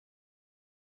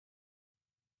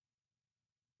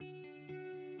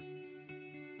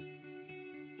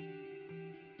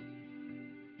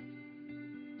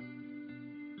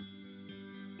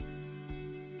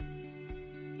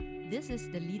This is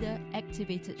the Leader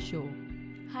Activated Show.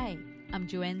 Hi, I'm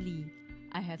Joanne Lee.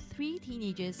 I have 3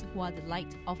 teenagers who are the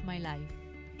light of my life.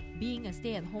 Being a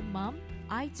stay-at-home mom,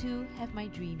 I too have my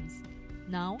dreams.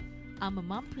 Now, I'm a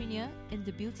mompreneur in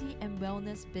the beauty and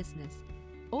wellness business.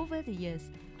 Over the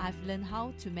years, I've learned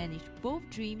how to manage both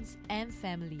dreams and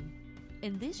family.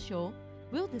 In this show,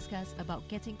 we'll discuss about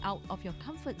getting out of your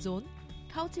comfort zone,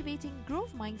 cultivating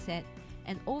growth mindset,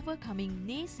 and overcoming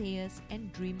naysayers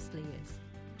and dream slayers.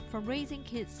 From raising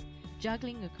kids,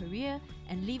 juggling a career,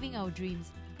 and living our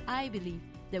dreams, I believe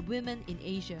that women in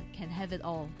Asia can have it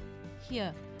all.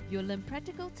 Here, you'll learn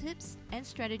practical tips and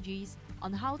strategies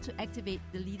on how to activate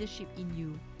the leadership in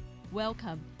you.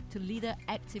 Welcome to Leader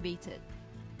Activated.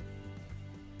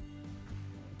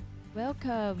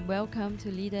 Welcome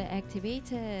to Leader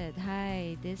Activated.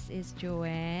 Hi, this is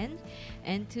Joanne,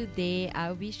 and today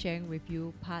I'll be sharing with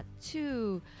you part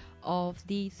 2 of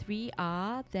the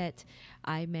 3R that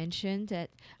I mentioned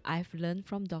that I've learned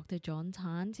from Dr. John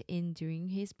Tan during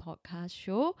his podcast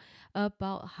show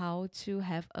about how to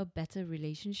have a better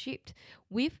relationship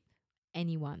with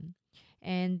anyone.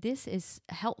 And this is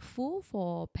helpful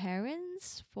for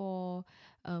parents, for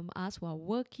us who are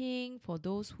working, for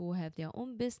those who have their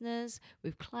own business,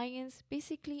 with clients,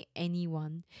 basically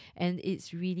anyone. And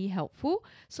it's really helpful.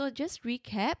 So just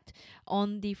recap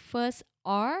on the first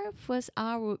R. First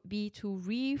R would be to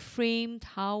reframe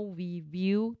how we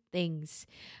view things.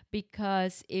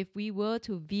 Because if we were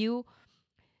to view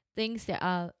things that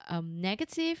are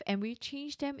negative and we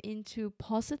change them into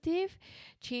positive,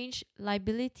 change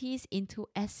liabilities into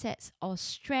assets or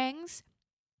strengths,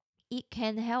 it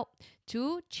can help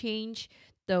to change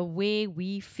the way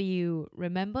we feel.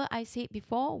 Remember, I said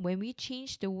before, when we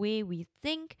change the way we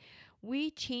think,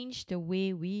 we change the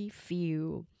way we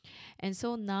feel. And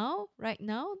so right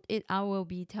now, I will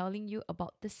be telling you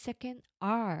about the second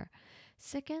R.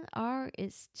 Second R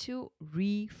is to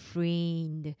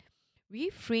refrain.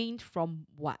 Refrain from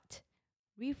what?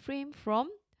 Refrain from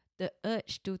the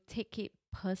urge to take it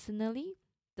personally,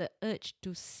 the urge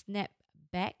to snap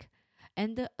back,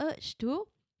 and the urge to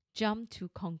jump to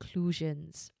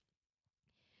conclusions.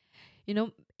 You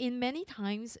know, in many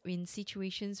times in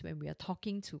situations when we are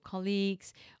talking to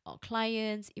colleagues or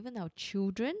clients, even our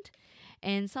children,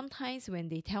 and sometimes when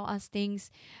they tell us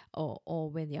things or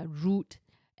when they are rude,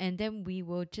 and then we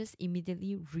will just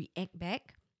immediately react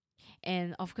back.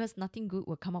 And of course nothing good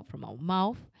will come out from our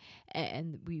mouth,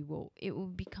 and it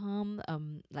will become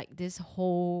like this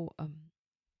whole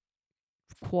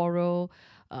quarrel,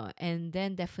 and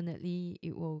then definitely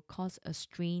it will cause a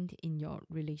strain in your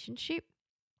relationship.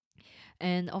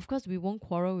 And of course we won't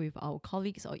quarrel with our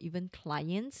colleagues or even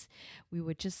clients. We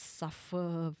will just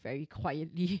suffer very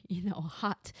quietly in our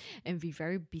heart and be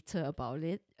very bitter about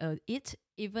it.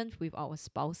 Even with our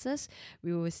spouses,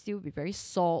 we will still be very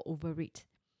sore over it.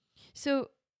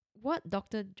 So, what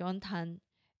Dr. John Tan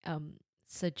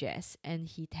suggests and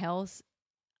he tells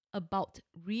about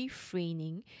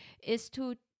refraining is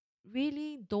to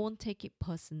really don't take it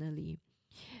personally.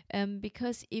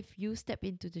 Because if you step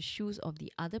into the shoes of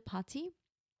the other party,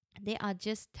 they are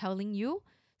just telling you,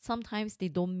 sometimes they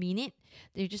don't mean it,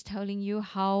 they're just telling you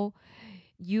how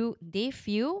they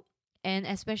feel. And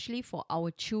especially for our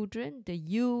children, the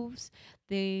youths,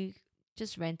 they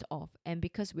just rant off. And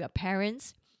because we are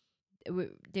parents,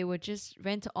 they will just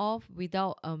rant off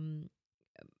without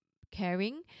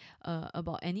caring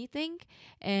about anything.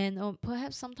 And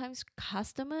perhaps sometimes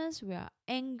customers, we are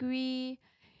angry,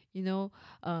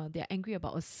 they're angry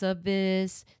about a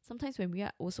service. Sometimes when we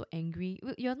are also angry,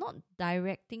 you're not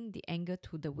directing the anger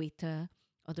to the waiter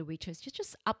or the waitress, you're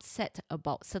just upset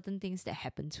about certain things that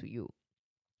happen to you.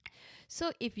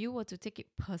 So if you were to take it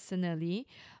personally,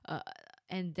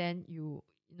 and then you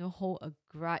hold a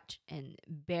grudge and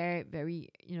bear very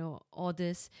all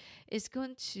this, you're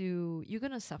going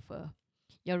to suffer.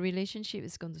 Your relationship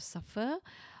is going to suffer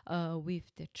with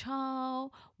the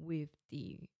child, with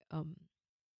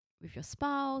your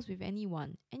spouse, with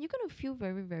anyone, and you're going to feel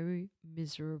very, very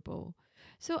miserable.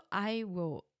 So I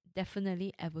will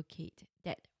definitely advocate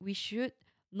that we should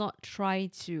not try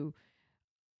to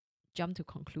jump to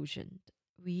conclusion.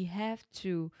 We have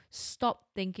to stop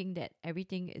thinking that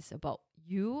everything is about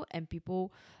you and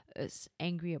people is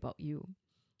angry about you.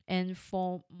 And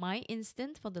for my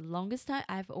instance, for the longest time,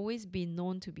 I've always been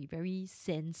known to be very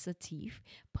sensitive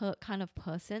kind of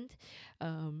person.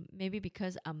 Maybe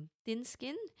because I'm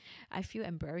thin-skinned, I feel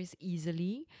embarrassed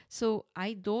easily. So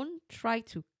I don't try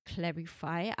to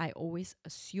clarify. I always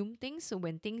assume things. So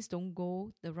when things don't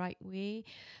go the right way,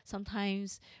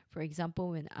 sometimes, for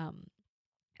example,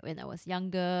 when I was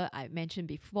younger, I mentioned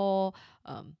before,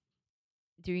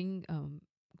 during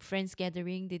friends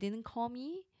gathering, they didn't call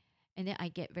me. And then I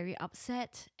get very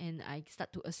upset and I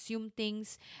start to assume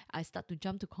things. I start to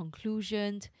jump to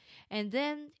conclusions. And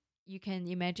then you can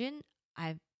imagine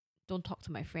I don't talk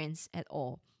to my friends at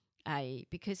all.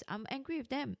 Because I'm angry with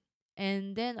them.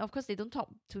 And then of course they don't talk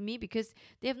to me because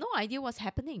they have no idea what's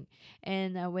happening.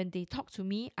 And when they talk to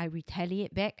me, I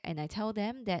retaliate back and I tell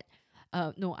them that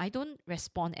no, I don't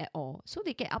respond at all. So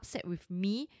they get upset with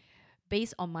me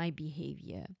based on my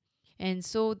behavior. And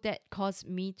so that caused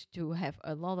me to have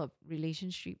a lot of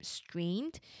relationship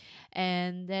strained.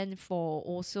 And then for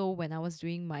also when I was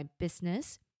doing my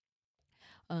business,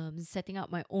 setting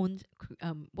up my own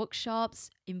workshops,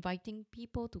 inviting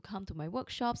people to come to my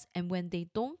workshops. And when they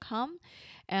don't come,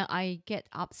 I get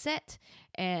upset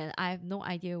and I have no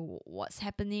idea what's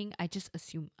happening. I just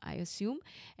assume.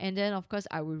 And then, of course,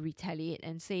 I will retaliate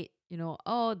and say,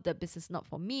 oh, the business is not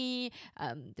for me.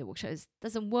 The workshop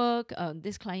doesn't work.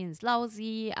 This client is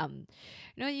lousy.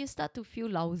 You start to feel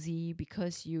lousy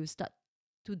because you start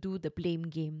to do the blame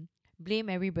game. Blame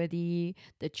everybody.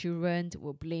 The children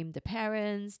will blame the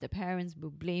parents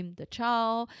will blame the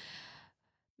child,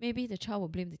 maybe the child will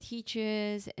blame the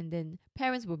teachers, and then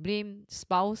parents will blame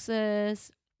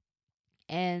spouses,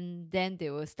 and then they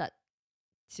will start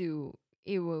to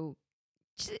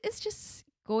it's just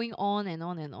going on and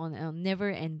on and on and never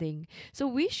ending. So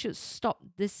we should stop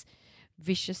this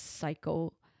vicious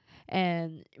cycle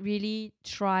and really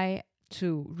try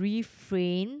to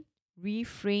refrain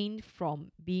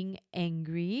from being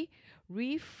angry,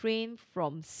 refrain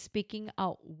from speaking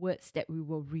out words that we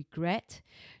will regret,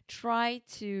 try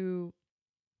to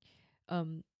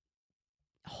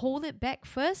hold it back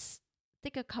first,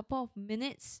 take a couple of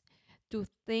minutes to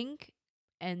think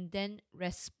and then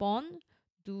respond.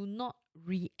 Do not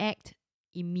react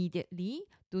immediately.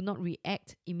 Do not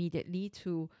react immediately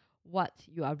to what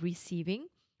you are receiving,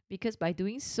 because by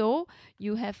doing so,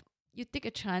 you take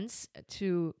a chance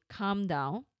to calm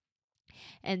down,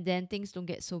 and then things don't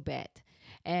get so bad,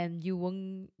 and you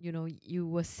won't, you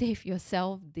will save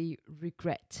yourself the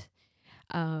regret.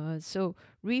 So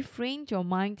refrain your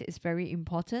mind is very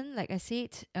important. Like I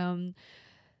said,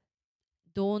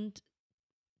 don't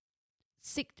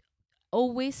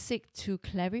always seek to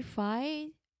clarify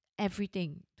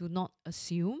everything. Do not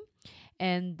assume.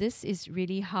 And this is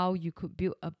really how you could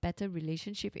build a better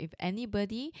relationship with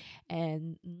anybody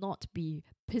and not be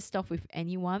pissed off with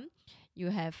anyone.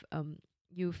 You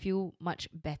feel much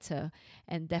better,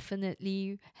 and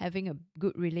definitely having a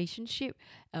good relationship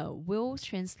will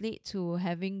translate to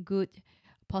having good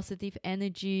positive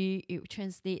energy. It will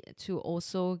translate to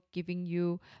also bringing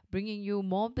you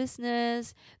more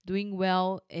business, doing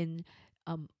well in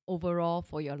overall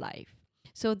for your life.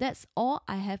 So that's all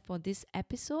I have for this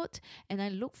episode, and I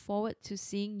look forward to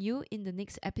seeing you in the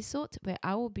next episode where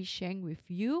I will be sharing with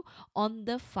you on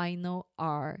the final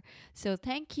R. So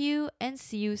thank you and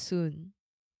see you soon.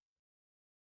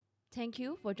 Thank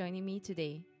you for joining me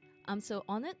today. I'm so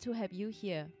honored to have you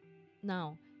here.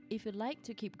 Now, if you'd like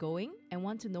to keep going and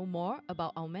want to know more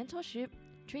about our mentorship,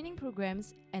 training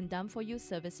programs, and done for you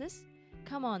services,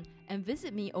 come on and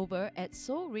visit me over at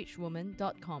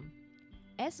soulrichwoman.com.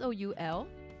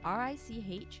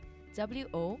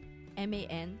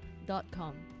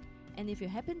 soulrichwoman.com. And if you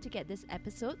happen to get this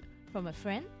episode from a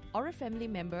friend or a family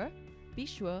member, be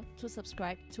sure to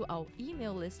subscribe to our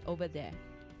email list over there.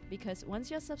 Because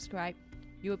once you're subscribed,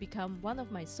 you will become one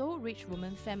of my Soul Rich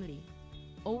Woman family.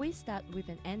 Always start with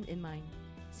an end in mind.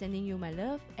 Sending you my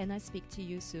love, and I speak to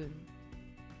you soon.